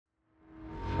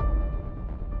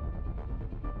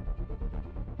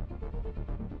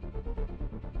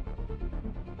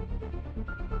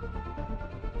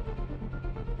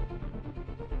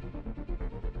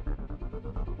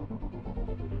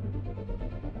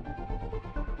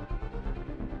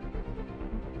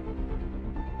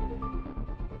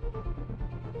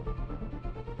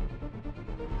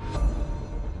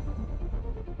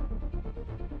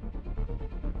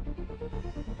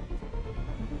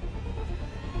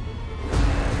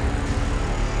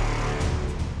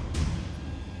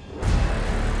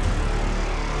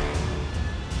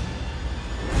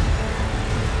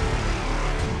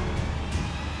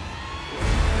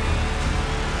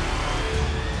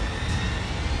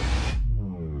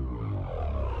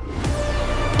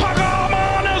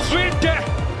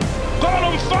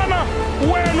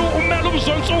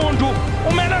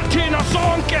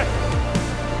sonke.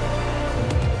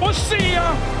 Usiya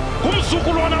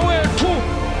ngumzukulwana wethu,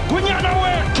 kunyana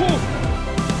wethu.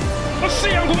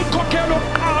 Usiya ngumkhokheli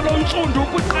oqala ontsundu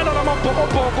kwiqela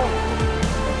lamabhokobhoko.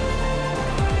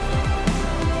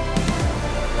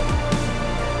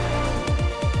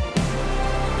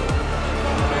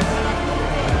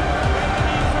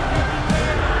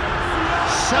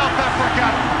 South Africa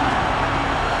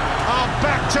are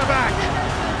back-to-back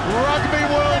Rugby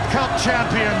World Cup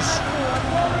champions.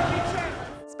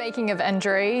 Speaking of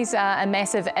injuries, a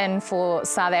massive in for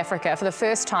South Africa for the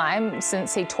first time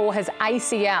since he tore his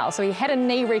ACL. So he had a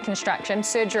knee reconstruction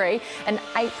surgery in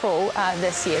April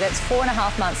this year. That's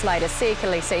 4.5 months later.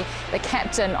 Kolisi, the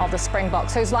captain of the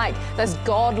Springboks, who's like this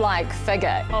godlike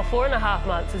figure. Oh, 4.5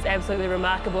 months is absolutely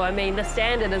remarkable. I mean, the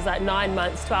standard is like 9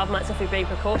 months, 12 months if we're being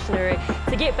precautionary.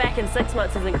 To get back in 6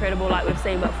 months is incredible, like we've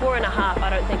seen, but 4.5, I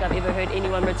don't think I've ever heard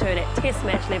anyone return at test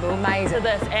match level. Amazing. To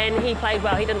this, and he played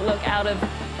well. He didn't look out of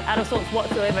sorts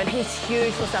whatsoever, and he's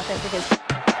huge for South Africa.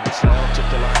 Israel took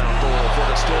the line on ball for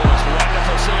the Stormers.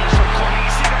 Wonderful scenes from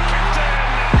Kolisi, the captain.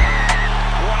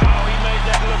 Wow, he made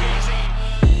that look easy.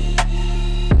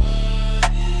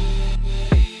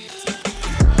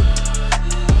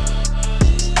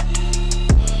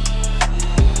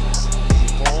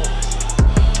 Ball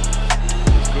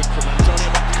is good from Antonio,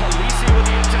 but Kolisi with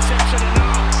the interception, and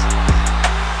now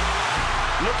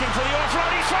looking for the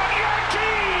offload. He's found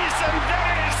Yankees, and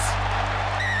there is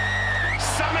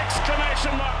some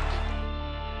exclamation mark.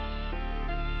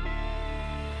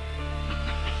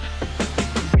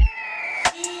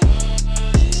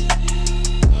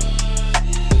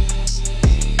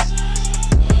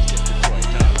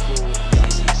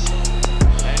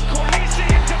 And Kolisi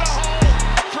into the hole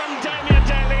from Damian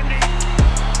Dalindi.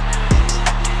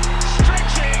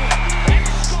 Stretching and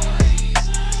scoring.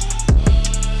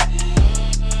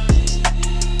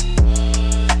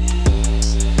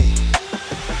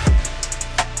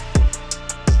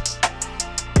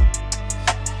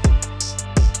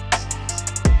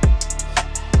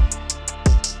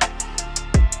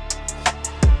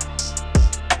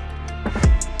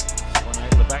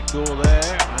 Back door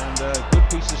there, and a good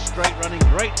piece of straight running,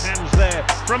 great hands there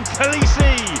from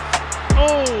Kolisi.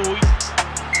 Oh,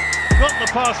 he got the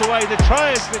pass away, the try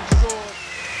has been scored.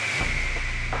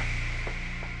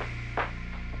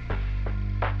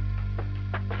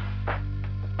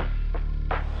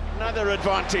 Another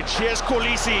advantage, here's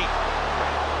Kolisi,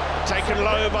 taken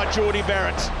low by Jordy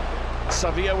Barrett.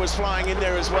 Savia was flying in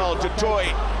there as well, Du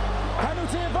Toit.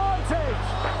 Penalty advantage.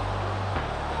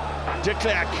 De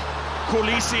Klerk.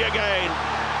 Kolisi again.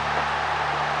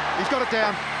 He's got it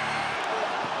down.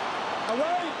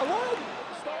 Away, away.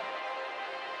 Stop.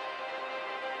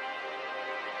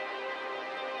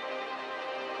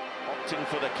 Opting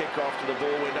for the kick after the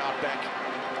ball went out back.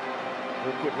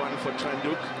 Awkward one for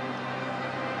Tranduk.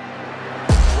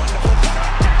 Wonderful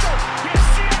tackle. You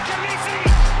see it, Kolisi.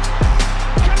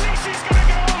 Kolisi's going to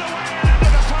go all the way and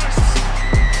under the post.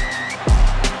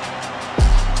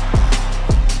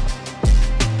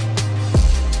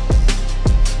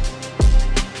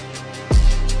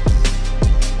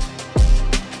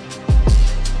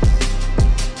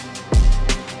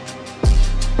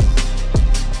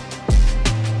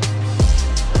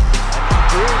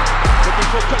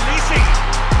 For Kolisi.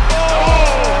 Oh!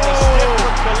 The step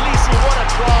from Kolisi. What a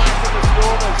try for the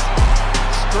Stormers.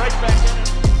 Straight back in it.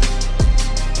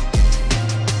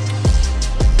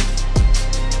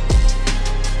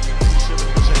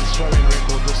 Throwing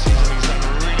record this season. He's done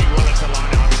really well at the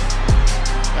line-out.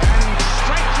 And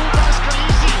straight through goes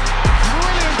Kolisi.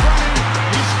 Brilliant running.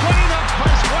 He's putting up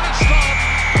post. What a start.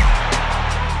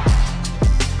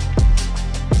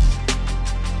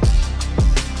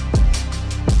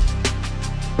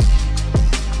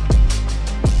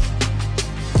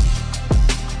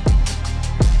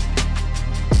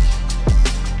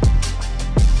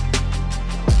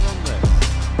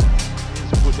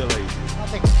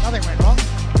 Nothing went wrong.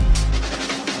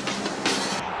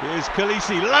 Here's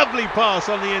Kolisi, lovely pass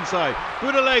on the inside.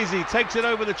 Buthelezi takes it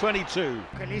over the 22.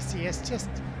 Kolisi has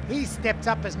he stepped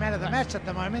up as man of the match at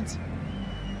the moment.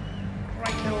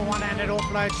 Great little one-handed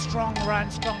offload, strong run,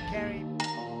 strong carry.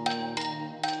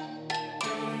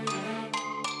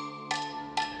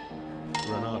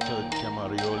 Renato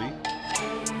Chamarioli.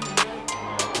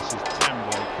 This is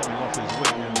Tambo coming off his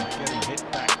wing and getting hit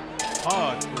back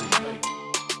hard for his feet.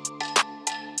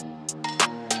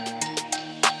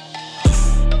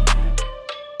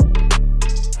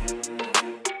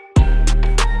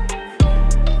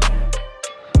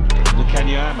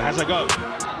 Has a go.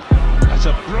 That's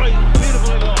a brilliant,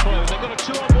 beautiful little offload. They've got a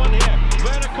 2-on-1 here.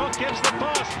 Verticott gives the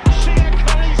pass.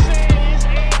 Kolisi is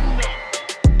in.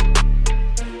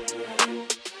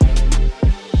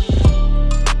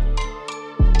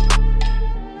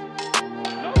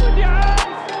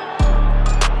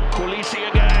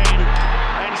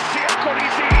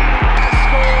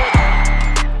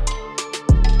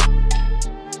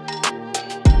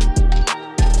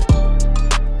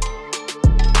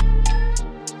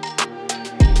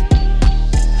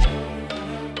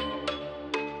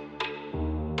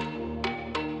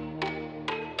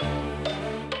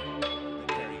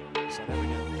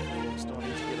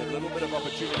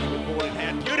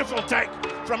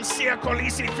 from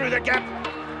Kolisi through the gap.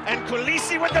 And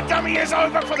Kolisi with the dummy is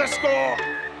over for the score.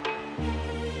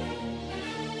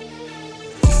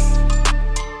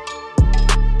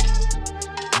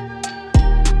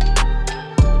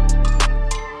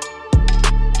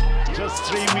 Just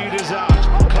 3 meters out.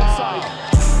 Carr.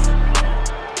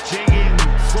 Jigging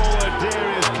forward,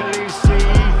 there is Kolisi.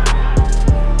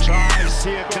 Tries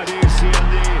Kolisi,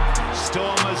 and the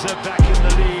Stormers are back in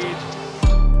the lead.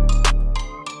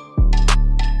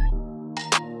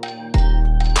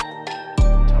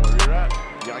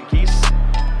 Yankees,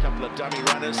 couple of dummy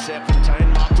runners,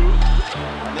 Serpentine, Matu,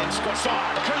 and then Scott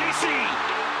Kolisi,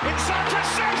 inside for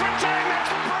Serpentine, that's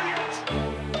brilliant!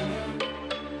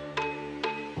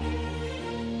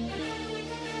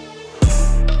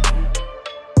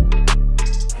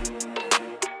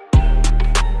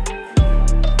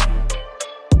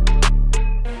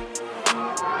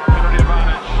 Penalty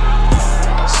advantage.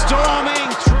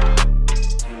 Storming through.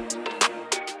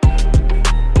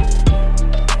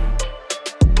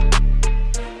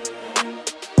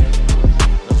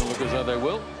 They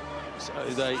will, so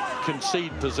they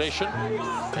concede possession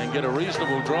and get a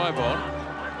reasonable drive on,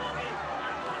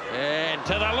 and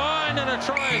to the line, and a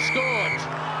try is scored.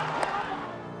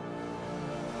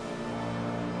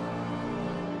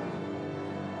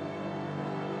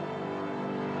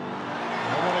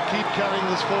 They want to keep carrying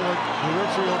this forward. The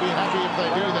referee will be happy if they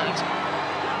do that.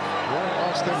 Won't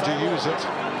ask them to use it.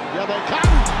 Yeah, they can,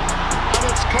 and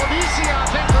it's Kolisi, I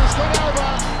think, who's got over.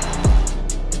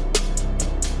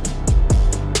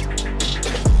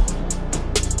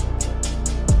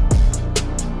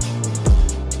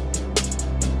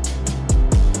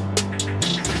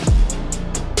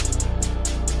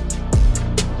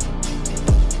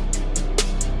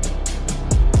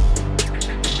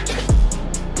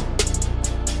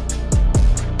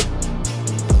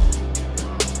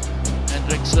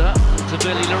 To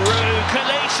Billy LaRue,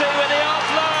 Kolisi with the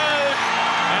offload,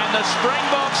 and the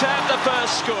Springboks have the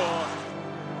first score.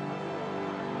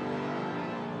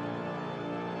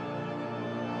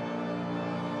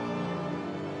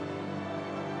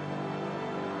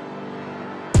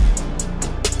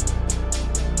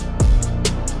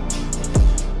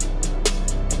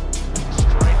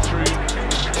 Straight through,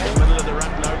 middle of the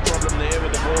ruck, no problem there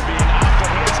with the ball being up, but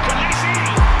here's Kolisi!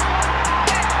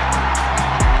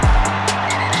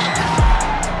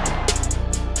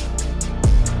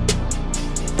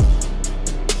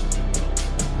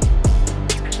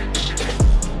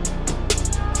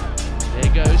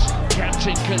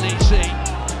 Captain Kolisi,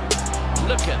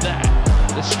 look at that,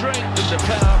 the strength and the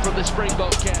power from the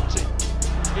Springbok captain.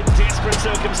 In desperate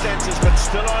circumstances, but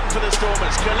still on for the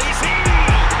Stormers. Kolisi!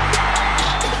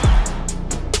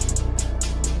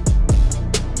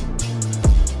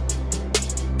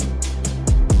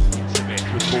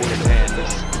 With ball in hand.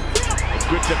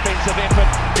 Good defensive effort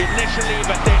initially,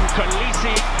 but then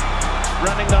Kolisi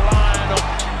running the line of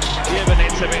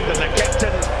Evanescent, and the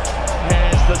captain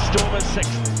has the Stormers 6.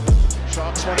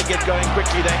 Sharks want to get going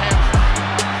quickly. They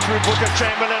have through Booker,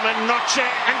 Chamberlain and Noche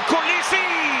and Kolisi.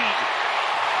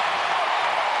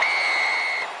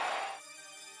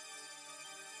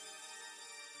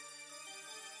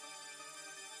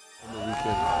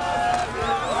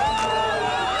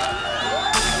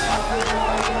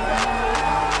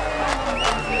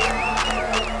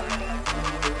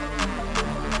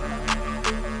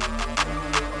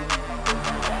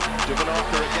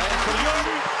 Juvenalka again for Young.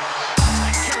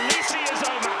 And Kolisi is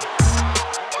over.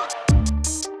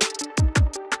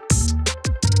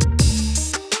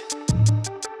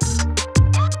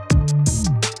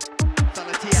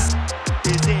 Salatia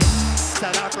is in.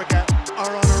 South Africa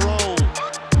are on a roll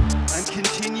and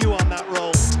continue on that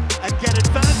roll and get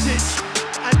advantage.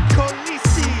 And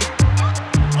Kolisi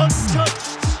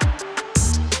untouched.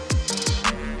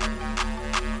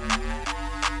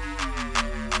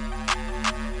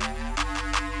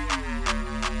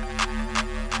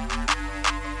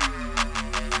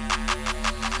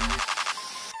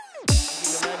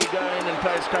 Going and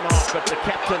players come off, but the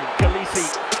captain, Kolisi,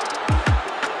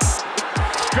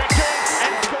 stretches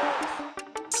and scores.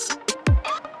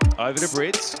 Over to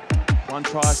Brits. One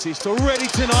try assist already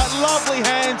tonight. Lovely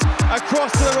hands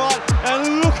across to the right.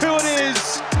 And look who it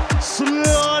is.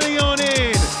 Sliding on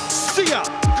in.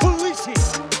 Kolisi.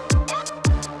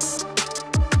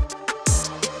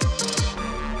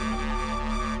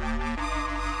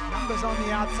 Numbers on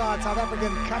the outside. South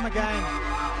African come again.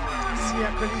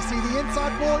 Kolisi, the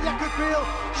inside ball, Yakukril.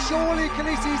 Surely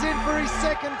Kolisi's in for his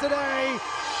second today.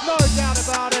 No doubt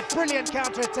about it. Brilliant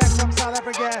counter-attack from South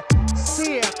Africa.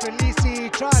 Kolisi,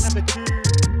 try number 2.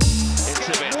 It's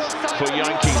a bit for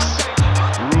Yankees.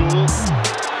 Rule.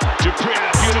 Dupree,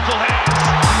 beautiful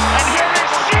hands.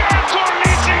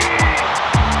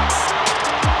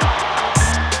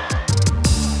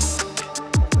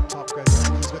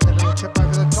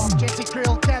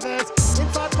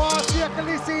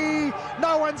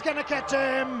 Look at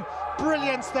him.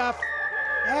 Brilliant stuff.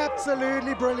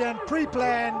 Absolutely brilliant.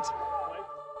 Pre-planned.